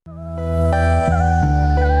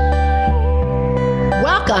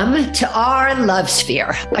Welcome to Our Love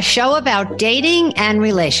Sphere, a show about dating and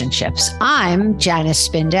relationships. I'm Janice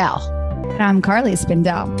Spindell. And I'm Carly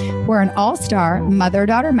Spindell. We're an all-star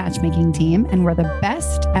mother-daughter matchmaking team, and we're the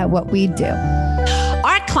best at what we do.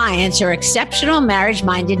 Our clients are exceptional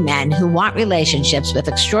marriage-minded men who want relationships with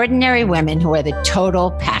extraordinary women who are the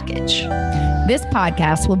total package. This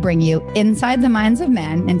podcast will bring you inside the minds of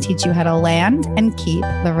men and teach you how to land and keep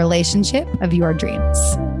the relationship of your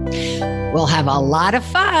dreams. We'll have a lot of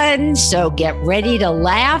fun, so get ready to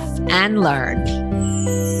laugh and learn.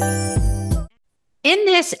 In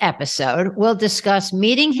this episode, we'll discuss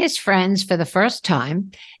meeting his friends for the first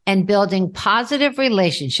time and building positive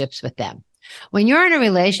relationships with them. When you're in a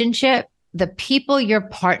relationship, the people your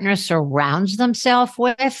partner surrounds themselves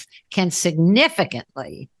with can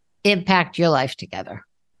significantly impact your life together.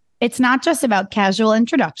 It's not just about casual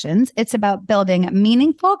introductions. It's about building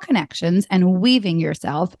meaningful connections and weaving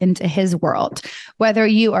yourself into his world. Whether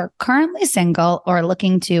you are currently single or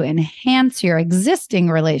looking to enhance your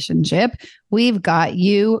existing relationship, we've got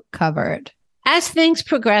you covered. As things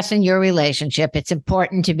progress in your relationship, it's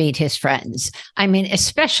important to meet his friends. I mean,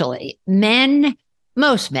 especially men,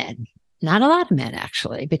 most men. Not a lot of men,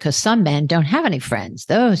 actually, because some men don't have any friends.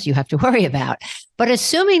 Those you have to worry about. But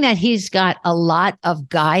assuming that he's got a lot of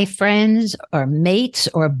guy friends or mates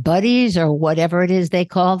or buddies or whatever it is they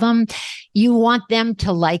call them, you want them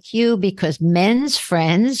to like you because men's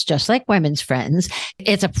friends, just like women's friends,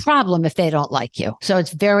 it's a problem if they don't like you. So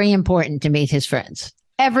it's very important to meet his friends.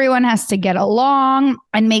 Everyone has to get along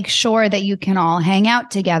and make sure that you can all hang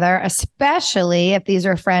out together, especially if these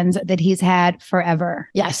are friends that he's had forever.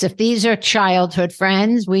 Yes, if these are childhood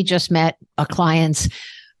friends, we just met a client's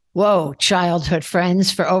childhood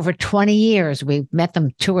friends for over 20 years. We've met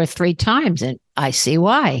them 2 or 3 times, and I see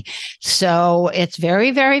why. So it's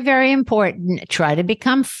very, very, very important. Try to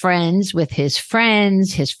become friends with his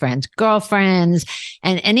friends' girlfriends,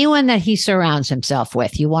 and anyone that he surrounds himself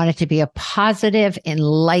with. You want it to be a positive,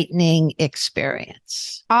 enlightening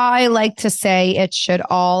experience. I like to say it should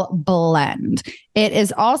all blend. It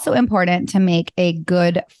is also important to make a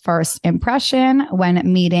good first impression when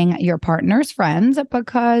meeting your partner's friends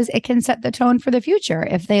because it can set the tone for the future.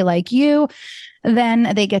 If they like you,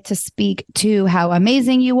 then they get to speak to how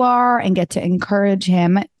amazing you are and get to encourage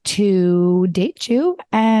him to date you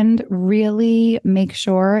and really make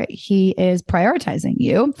sure he is prioritizing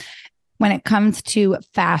you. When it comes to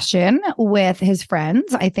fashion with his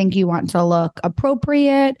friends, I think you want to look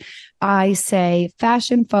appropriate. I say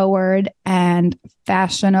fashion forward and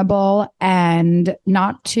fashionable and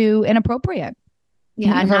not too inappropriate.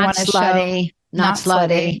 Yeah, not slutty,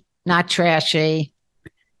 not trashy.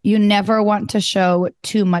 You never want to show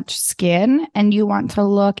too much skin, and you want to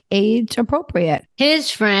look age appropriate. His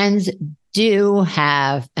friends do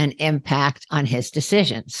have an impact on his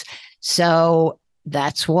decisions. So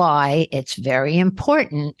that's why it's very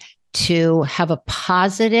important to have a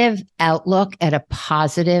positive outlook and a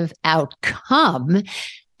positive outcome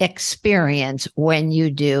experience when you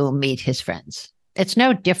do meet his friends. It's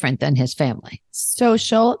no different than his family.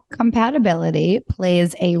 Social compatibility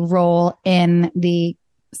plays a role in the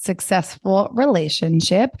successful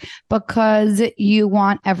relationship because you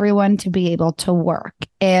want everyone to be able to work.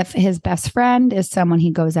 If his best friend is someone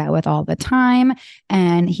he goes out with all the time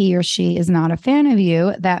and he or she is not a fan of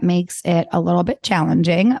you, that makes it a little bit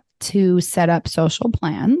challenging to set up social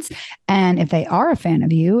plans. And if they are a fan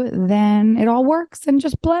of you, then it all works and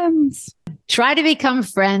just blends. Try to become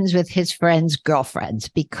friends with his friends' girlfriends,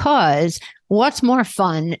 because what's more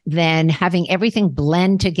fun than having everything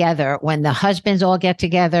blend together when the husbands all get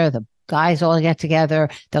together, the guys all get together,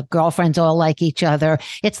 the girlfriends all like each other.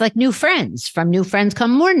 It's like new friends. From new friends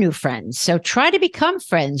come more new friends. So try to become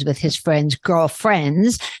friends with his friends'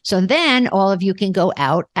 girlfriends. So then all of you can go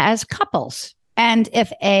out as couples. And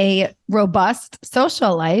if a robust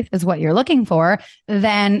social life is what you're looking for,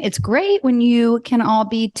 then it's great when you can all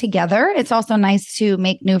be together. It's also nice to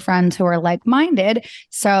make new friends who are like-minded.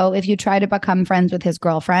 So if you try to become friends with his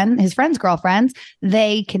friends' girlfriends,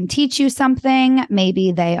 they can teach you something.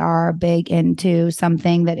 Maybe they are big into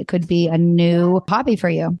something that it could be a new hobby for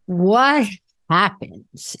you. What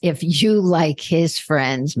happens if you like his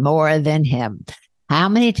friends more than him? How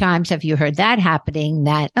many times have you heard that happening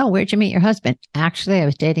that, oh, where'd you meet your husband? Actually, I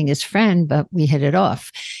was dating his friend, but we hit it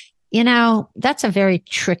off. You know, that's a very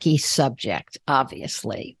tricky subject,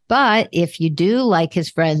 obviously. But if you do like his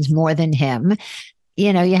friends more than him,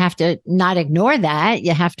 you know, you have to not ignore that.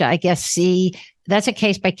 You have to, I guess, see that's a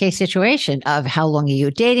case by case situation of how long are you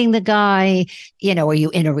dating the guy? You know, are you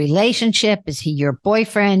in a relationship? Is he your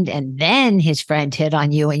boyfriend? And then his friend hit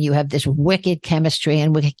on you and you have this wicked chemistry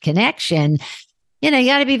and wicked connection. You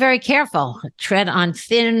got to be very careful. Tread on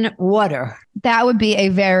thin water. That would be a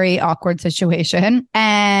very awkward situation.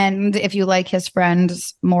 And if you like his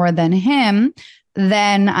friends more than him,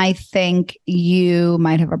 then I think you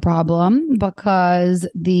might have a problem because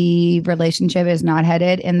the relationship is not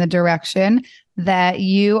headed in the direction that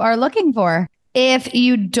you are looking for. If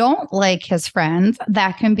you don't like his friends,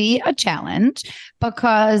 that can be a challenge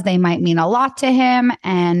because they might mean a lot to him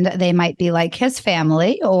and they might be like his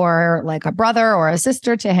family or like a brother or a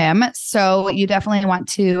sister to him. So you definitely want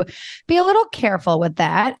to be a little careful with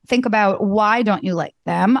that. Think about, why don't you like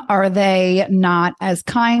them? Are they not as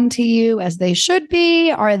kind to you as they should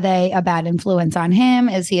be? Are they a bad influence on him?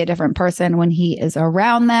 Is he a different person when he is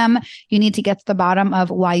around them? You need to get to the bottom of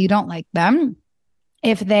why you don't like them.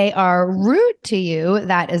 If they are rude to you,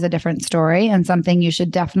 that is a different story and something you should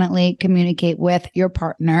definitely communicate with your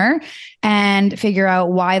partner and figure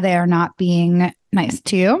out why they are not being nice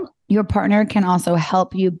to you. Your partner can also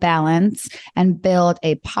help you balance and build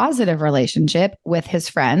a positive relationship with his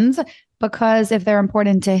friends, because if they're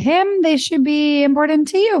important to him, they should be important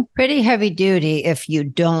to you. Pretty heavy duty if you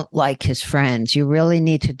don't like his friends. You really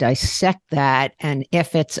need to dissect that. And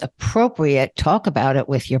if it's appropriate, talk about it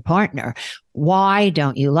with your partner. Why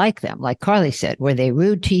don't you like them? Like Carly said, were they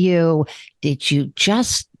rude to you? Did you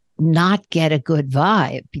just not get a good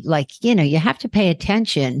vibe? Like, you have to pay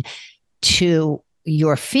attention to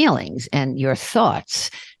your feelings and your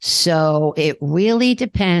thoughts. So it really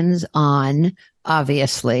depends on,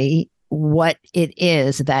 obviously, what it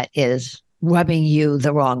is that is rubbing you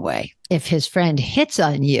the wrong way. If his friend hits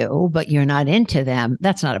on you, but you're not into them,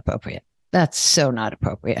 that's not appropriate. That's so not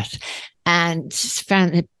appropriate. And his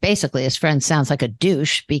friend sounds like a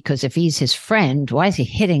douche, because if he's his friend, why is he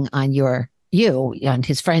hitting on you and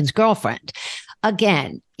his friend's girlfriend?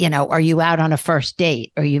 Again, are you out on a first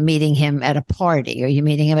date? Are you meeting him at a party? Are you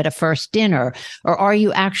meeting him at a first dinner? Or are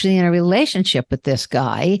you actually in a relationship with this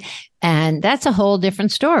guy? And that's a whole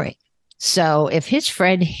different story. So if his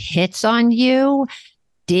friend hits on you,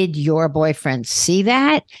 did your boyfriend see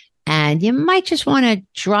that? And you might just want to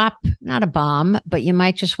drop, not a bomb, but you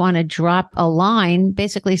might just want to drop a line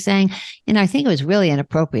basically saying, I think it was really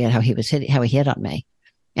inappropriate how he hit on me.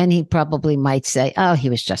 And he probably might say, oh,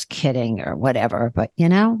 he was just kidding or whatever. But,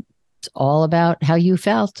 it's all about how you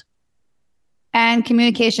felt. And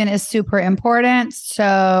communication is super important.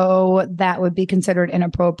 So that would be considered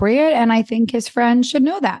inappropriate. And I think his friend should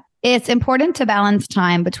know that. It's important to balance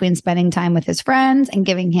time between spending time with his friends and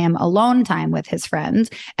giving him alone time with his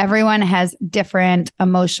friends. Everyone has different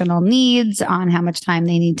emotional needs on how much time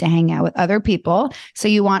they need to hang out with other people. So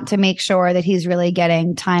you want to make sure that he's really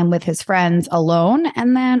getting time with his friends alone,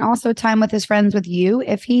 and then also time with his friends with you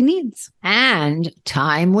if he needs. And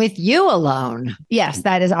time with you alone. Yes,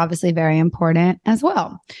 that is obviously very important as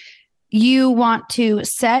well. You want to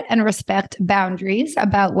set and respect boundaries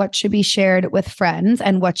about what should be shared with friends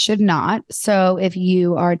and what should not. So if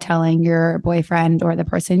you are telling your boyfriend or the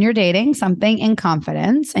person you're dating something in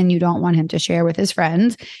confidence and you don't want him to share with his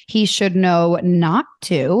friends, he should know not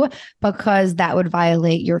to, because that would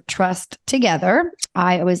violate your trust together.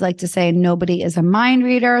 I always like to say nobody is a mind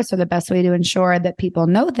reader. So the best way to ensure that people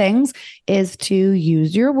know things is to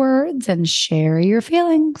use your words and share your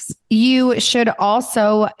feelings. You should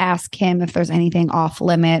also ask him if there's anything off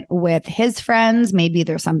limit with his friends. Maybe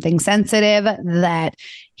there's something sensitive that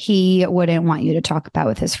he wouldn't want you to talk about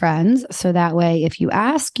with his friends. So that way, if you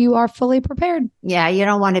ask, you are fully prepared. Yeah, you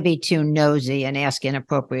don't want to be too nosy and ask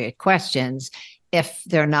inappropriate questions if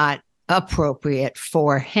they're not appropriate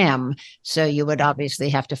for him. So you would obviously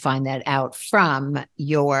have to find that out from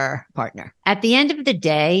your partner. At the end of the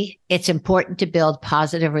day, it's important to build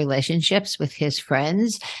positive relationships with his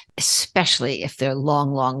friends, especially if they're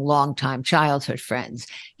long time childhood friends.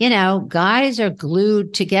 Guys are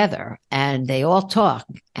glued together and they all talk.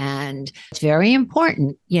 And it's very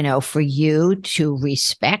important, for you to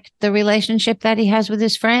respect the relationship that he has with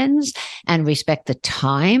his friends and respect the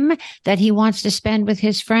time that he wants to spend with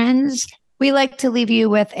his friends. We like to leave you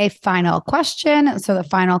with a final question. So the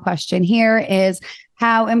final question here is,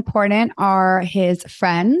 how important are his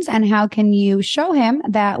friends, and how can you show him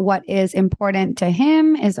that what is important to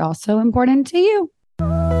him is also important to you?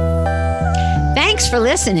 Thanks for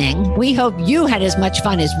listening. We hope you had as much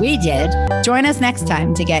fun as we did. Join us next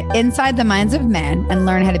time to get inside the minds of men and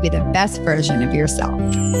learn how to be the best version of yourself.